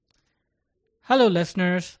Hello,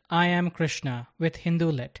 listeners. I am Krishna with Hindu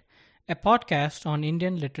Lit, a podcast on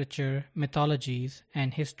Indian literature, mythologies,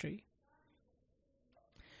 and history.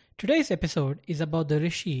 Today's episode is about the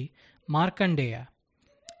rishi Markandeya.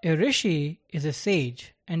 A rishi is a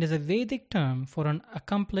sage and is a Vedic term for an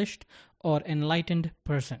accomplished or enlightened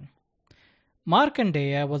person.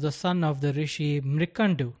 Markandeya was the son of the rishi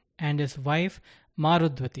Mrikandu and his wife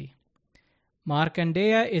Marudvati.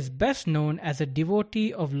 Markandeya is best known as a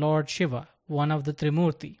devotee of Lord Shiva, one of the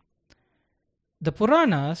Trimurti. The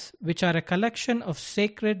Puranas, which are a collection of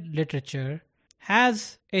sacred literature,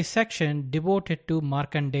 has a section devoted to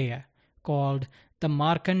Markandeya called the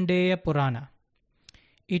Markandeya Purana.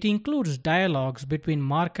 It includes dialogues between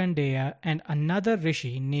Markandeya and another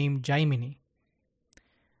rishi named Jaimini.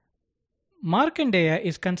 Markandeya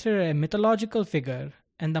is considered a mythological figure,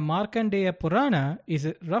 and the Markandeya Purana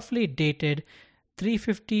is roughly dated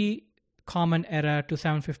 350 Common Era to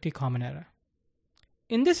 750 Common Era.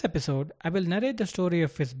 In this episode, I will narrate the story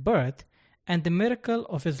of his birth and the miracle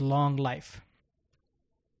of his long life.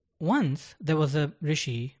 Once there was a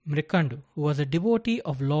rishi, Mrikandu, who was a devotee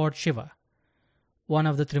of Lord Shiva, one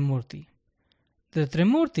of the Trimurti. The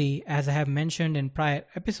Trimurti, as I have mentioned in prior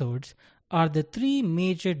episodes, are the three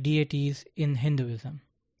major deities in Hinduism.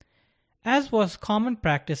 As was common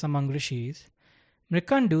practice among rishis,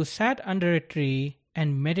 Mrikandu sat under a tree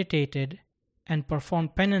and meditated and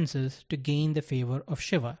performed penances to gain the favor of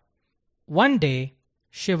Shiva. One day,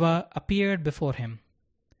 Shiva appeared before him.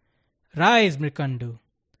 "Rise, Mrikandu.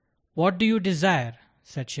 What do you desire?"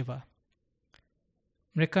 said Shiva.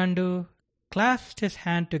 Mrikandu clasped his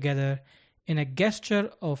hands together in a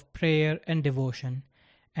gesture of prayer and devotion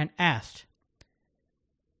and asked,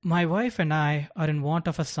 "My wife and I are in want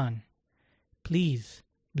of a son. Please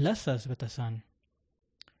bless us with a son."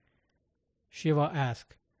 Shiva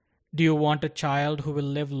asked, "Do you want a child who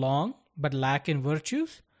will live long but lack in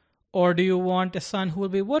virtues? Or do you want a son who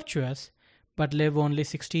will be virtuous but live only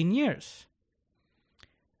 16 years?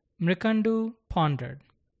 Mrikandu pondered.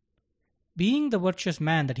 Being the virtuous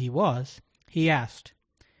man that he was, he asked,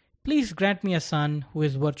 "Please grant me a son who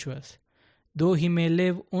is virtuous, though he may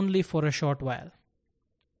live only for a short while."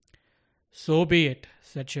 "So be it,"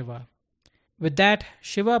 said Shiva. With that,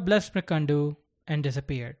 Shiva blessed Mrikandu and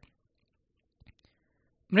disappeared.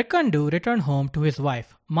 Mrikandu returned home to his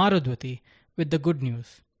wife, Marudvati, with the good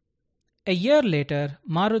news. A year later,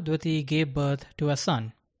 Marudvati gave birth to a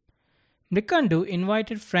son. Mrikandu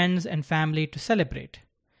invited friends and family to celebrate.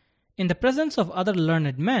 In the presence of other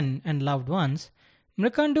learned men and loved ones,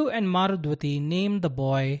 Mrikandu and Marudvati named the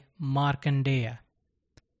boy Markandeya.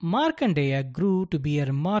 Markandeya grew to be a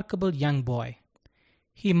remarkable young boy.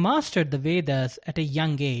 He mastered the Vedas at a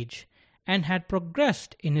young age and had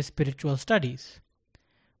progressed in his spiritual studies.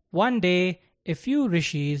 One day, a few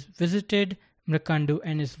rishis visited Mrikandu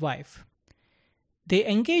and his wife. They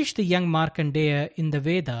engaged the young Markandeya in the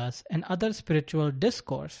Vedas and other spiritual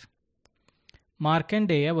discourse.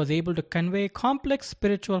 Markandeya was able to convey complex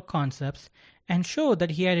spiritual concepts and show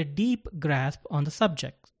that he had a deep grasp on the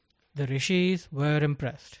subject. The rishis were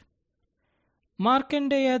impressed.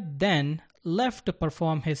 Markandeya then left to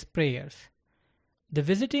perform his prayers. The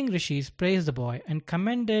visiting rishis praised the boy and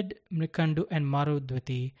commended Mrikandu and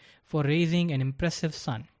Marudvati for raising an impressive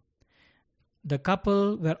son. The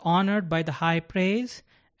couple were honored by the high praise,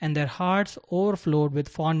 and their hearts overflowed with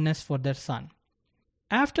fondness for their son.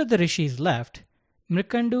 After the rishis left,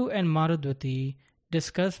 Mrikandu and Marudvati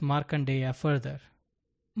discussed Markandeya further.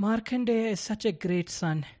 "Markandeya is such a great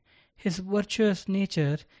son. His virtuous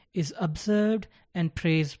nature is observed and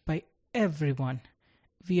praised by everyone.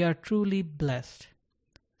 We are truly blessed,"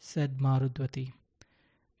 said Marudvati.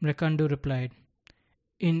 Mrikandu replied,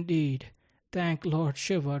 "Indeed, thank Lord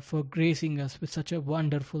Shiva for gracing us with such a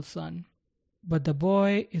wonderful son. But the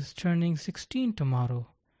boy is turning 16 tomorrow.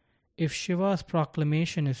 If Shiva's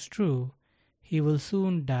proclamation is true, he will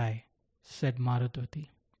soon die," said Marudvati.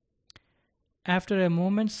 After a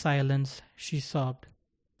moment's silence, she sobbed,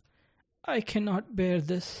 "I cannot bear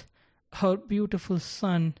this. Our beautiful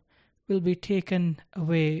son will be taken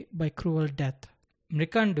away by cruel death."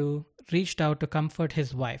 Mrikandu reached out to comfort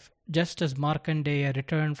his wife, just as Markandeya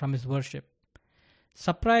returned from his worship.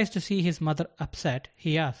 Surprised to see his mother upset,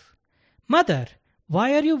 he asked, "Mother,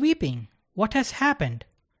 why are you weeping? What has happened?"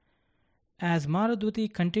 As Marudvati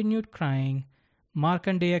continued crying,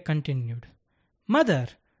 Markandeya continued, "Mother,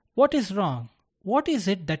 what is wrong? What is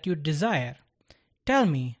it that you desire? Tell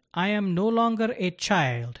me, I am no longer a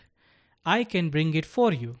child. I can bring it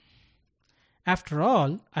for you. After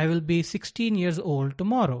all, I will be 16 years old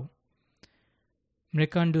tomorrow."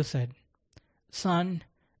 Mrikandu said, "Son,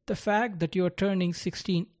 the fact that you are turning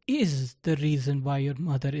 16 is the reason why your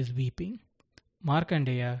mother is weeping?"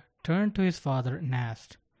 Markandeya turned to his father and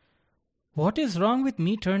asked, "What is wrong with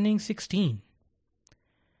me turning 16?"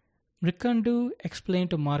 Mrikandu explained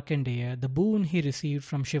to Markandeya the boon he received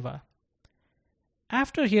from Shiva.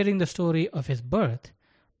 After hearing the story of his birth,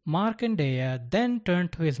 Markandeya then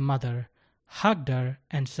turned to his mother, hugged her,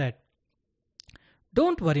 and said,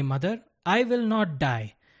 "Don't worry, mother, I will not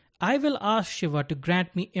die. I will ask Shiva to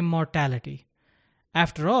grant me immortality.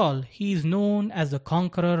 After all, he is known as the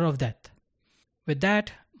conqueror of death." With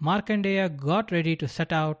that, Markandeya got ready to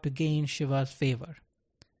set out to gain Shiva's favor.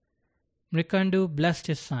 Mrikandu blessed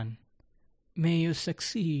his son. "May you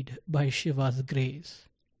succeed by Shiva's grace."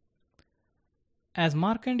 As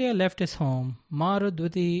Markandeya left his home,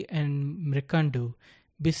 Marudvati and Mrikandu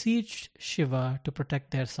beseeched Shiva to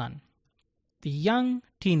protect their son. The young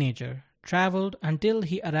teenager traveled until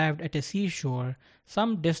he arrived at a seashore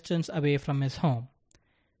some distance away from his home.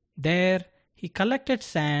 There, he collected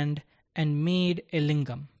sand and made a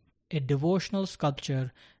lingam, a devotional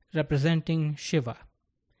sculpture representing Shiva.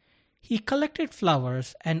 He collected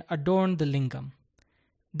flowers and adorned the lingam.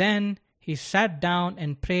 Then he sat down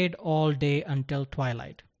and prayed all day until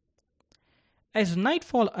twilight. As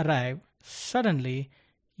nightfall arrived, suddenly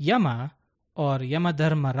Yama, or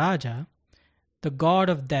Yamadharmaraja, the god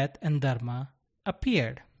of death and dharma,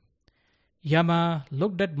 appeared. Yama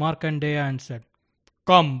looked at Markandeya and said,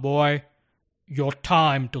 "Come, boy, your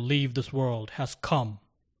time to leave this world has come."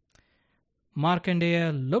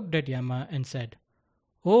 Markandeya looked at Yama and said,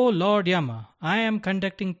 "O Lord Yama, I am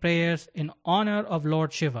conducting prayers in honor of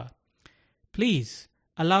Lord Shiva. Please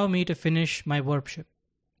allow me to finish my worship."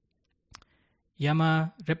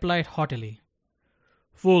 Yama replied haughtily,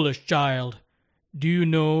 "Foolish child, do you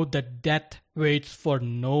know that death waits for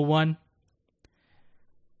no one?"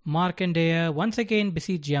 Markandeya once again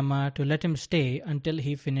beseeched Yama to let him stay until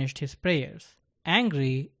he finished his prayers.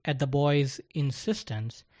 Angry at the boy's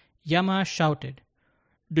insistence, Yama shouted,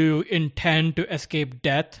 "Do you intend to escape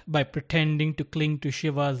death by pretending to cling to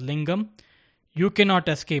Shiva's lingam? You cannot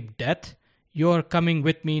escape death. You are coming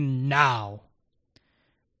with me now."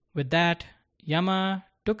 With that, Yama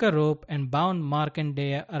took a rope and bound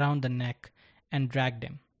Markandeya around the neck and dragged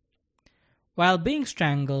him. While being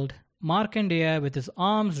strangled, Markandeya, with his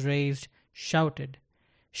arms raised, shouted,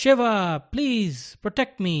 "Shiva, please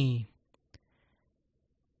protect me."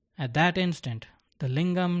 At that instant, the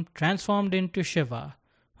lingam transformed into Shiva,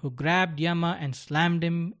 who grabbed Yama and slammed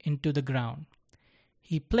him into the ground.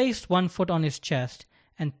 He placed one foot on his chest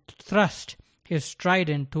and thrust his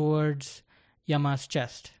trident towards Yama's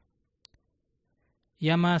chest.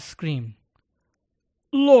 Yama screamed,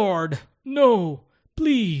 "Lord, no,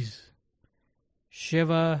 please."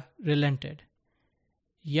 Shiva relented.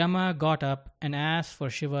 Yama got up and asked for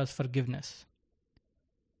Shiva's forgiveness.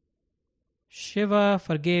 Shiva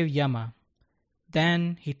forgave Yama.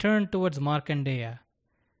 Then he turned towards Markandeya.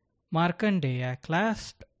 Markandeya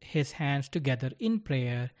clasped his hands together in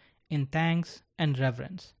prayer, in thanks and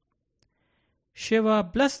reverence. Shiva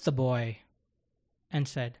blessed the boy and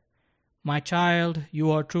said, "My child,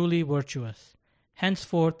 you are truly virtuous.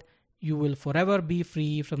 Henceforth, you will forever be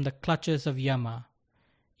free from the clutches of Yama.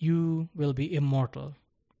 You will be immortal."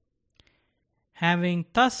 Having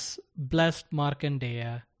thus blessed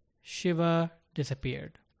Markandeya, Shiva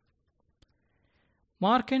disappeared.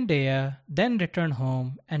 Markandeya then returned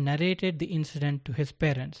home and narrated the incident to his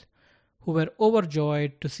parents, who were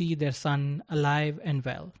overjoyed to see their son alive and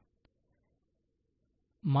well.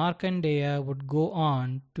 Markandeya would go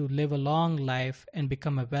on to live a long life and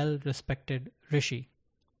become a well-respected rishi.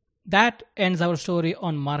 That ends our story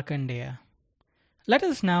on Markandeya. Let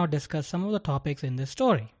us now discuss some of the topics in this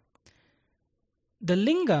story. The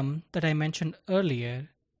lingam that I mentioned earlier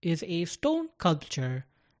is a stone sculpture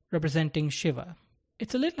representing Shiva.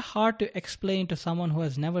 It's a little hard to explain to someone who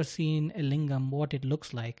has never seen a lingam what it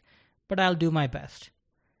looks like, but I'll do my best.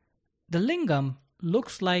 The lingam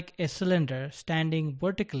looks like a cylinder standing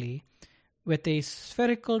vertically with a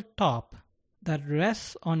spherical top that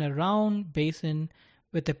rests on a round basin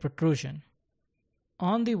with a protrusion.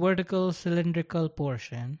 On the vertical cylindrical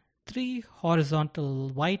portion, 3 horizontal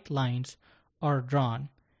white lines are drawn,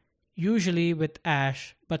 usually with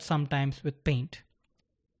ash but sometimes with paint.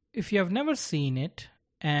 If you have never seen it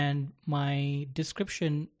and my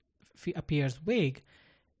description appears vague,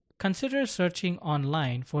 consider searching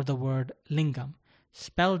online for the word lingam,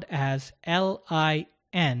 spelled as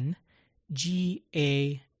Lingam.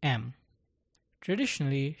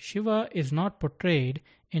 Traditionally, Shiva is not portrayed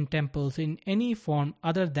in temples in any form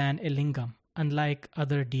other than a lingam, unlike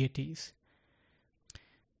other deities.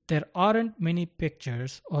 There aren't many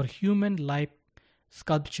pictures or human-like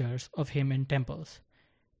sculptures of him in temples.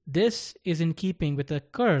 This is in keeping with a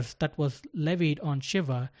curse that was levied on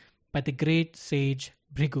Shiva by the great sage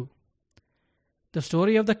Bhrigu. The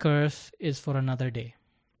story of the curse is for another day.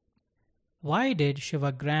 Why did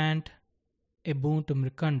Shiva grant a boon to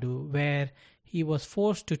Markandeya where he was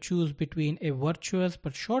forced to choose between a virtuous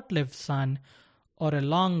but short-lived son or a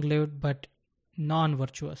long-lived but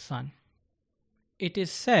non-virtuous son? It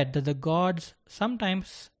is said that the gods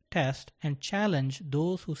sometimes test and challenge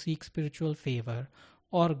those who seek spiritual favor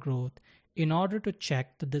or growth in order to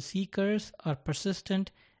check that the seekers are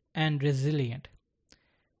persistent and resilient.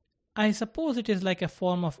 I suppose it is like a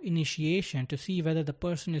form of initiation to see whether the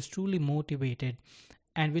person is truly motivated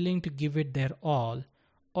and willing to give it their all,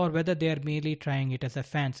 or whether they are merely trying it as a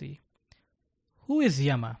fancy. Who is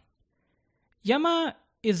Yama? Yama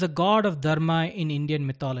is the god of Dharma in Indian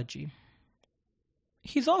mythology.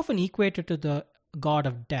 He is often equated to the god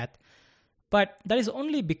of death, but that is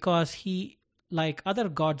only because he, like other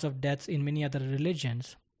gods of death in many other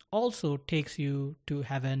religions, also takes you to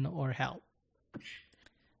heaven or hell.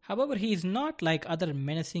 However, he is not like other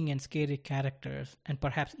menacing and scary characters, and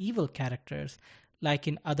perhaps evil characters, like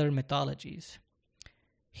in other mythologies.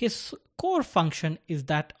 His core function is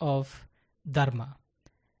that of dharma,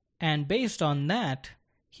 and based on that,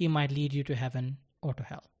 he might lead you to heaven or to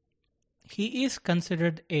hell. He is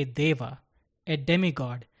considered a deva, a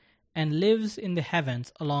demigod, and lives in the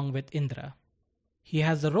heavens along with Indra. He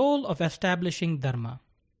has the role of establishing dharma.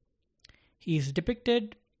 He is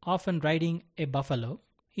depicted often riding a buffalo.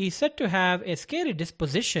 He is said to have a scary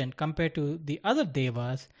disposition compared to the other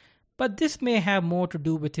devas, but this may have more to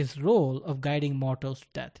do with his role of guiding mortals to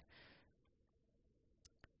death.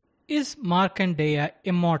 Is Markandeya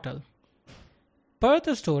immortal? Per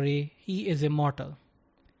the story, he is immortal.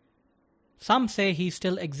 Some say he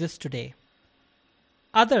still exists today.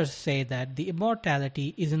 Others say that the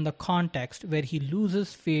immortality is in the context where he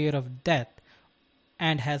loses fear of death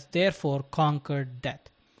and has therefore conquered death,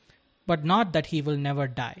 but not that he will never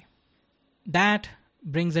die. That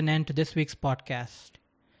brings an end to this week's podcast.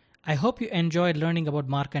 I hope you enjoyed learning about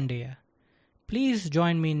Markandeya. Please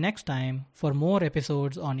join me next time for more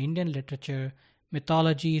episodes on Indian literature,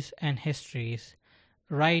 mythologies, and histories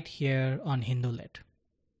right here on Hindu Lit.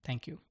 Thank you.